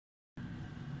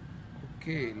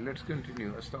Okay, let's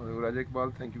continue. Assalamualaikum Raja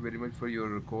Iqbal, thank you very much for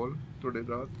your call. Today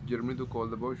रात Germany to call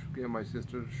the boy. My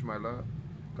sister Shmaila,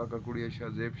 Kaka Kudiya,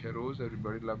 Shazeb, Sharoz,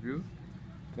 everybody love you.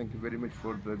 Thank you very much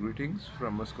for the greetings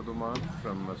from Muscat, Oman,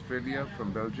 from Australia,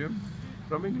 from Belgium,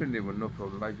 from England even, no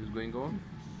problem. Life is going on.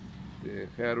 ਤੇ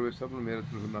ਖੈਰ ਹੋਏ ਸਭ ਨੂੰ ਮੇਰੇ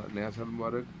ਤਰਫੋਂ ਨया ਸਾਲ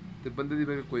ਮੁਬਾਰਕ ਤੇ ਬੰਦੇ ਦੀ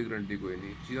ਮੇਰੇ ਕੋਈ ਗਰੰਟੀ ਕੋਈ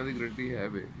ਨਹੀਂ ਚੀਜ਼ਾਂ ਦੀ ਗਰੰਟੀ ਹੈ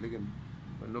ਵੇ ਲੇਕਿਨ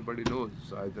nobody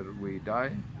knows either we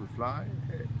die we fly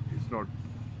it's not.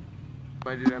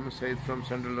 My dear Ahmed Said from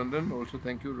Central London, also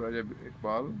thank you Raja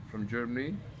Iqbal from Germany,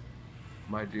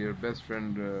 my dear best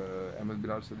friend Ahmed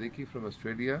Bilal Sadiqi from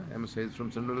Australia, Ahmed Said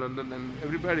from Central London, and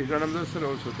everybody. Ranamdar sir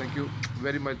also thank you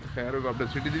very much. Khair ho aapda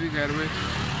city di bhi khair ho,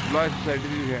 life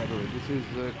society di bhi khair ho. This is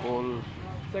call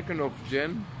 2nd of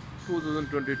Jan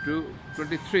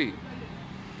 2022-23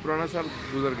 पुराना साल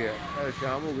गुजर गया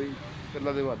शाम हो गई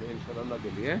अल्लाह दे वादे इंशाल्लाह अल्लाह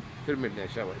के लिए फिर मिलने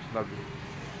हैं शाबाश लव यू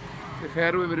ਤੇ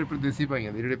ਖੈਰ ਹੋਏ ਮੇਰੇ ਪ੍ਰਦੇਸੀ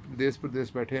ਭਾਈਆਂ ਦੇ ਜਿਹੜੇ ਦੇਸ਼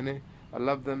ਪ੍ਰਦੇਸ਼ ਬੈਠੇ ਨੇ I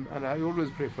love them and I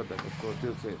always pray for them of course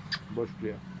they'll say ਬਹੁਤ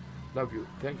ਸ਼ੁਕਰੀਆ love you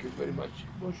thank you very much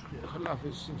ਬਹੁਤ ਸ਼ੁਕਰੀਆ अल्लाह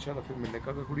हाफिज़ इंशाल्लाह फिर मिलने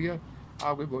का कुड़िया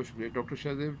आपको बहुत शुक्रिया doctor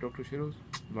Shahzeb doctor Sheroz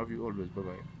love you always bye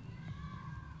bye.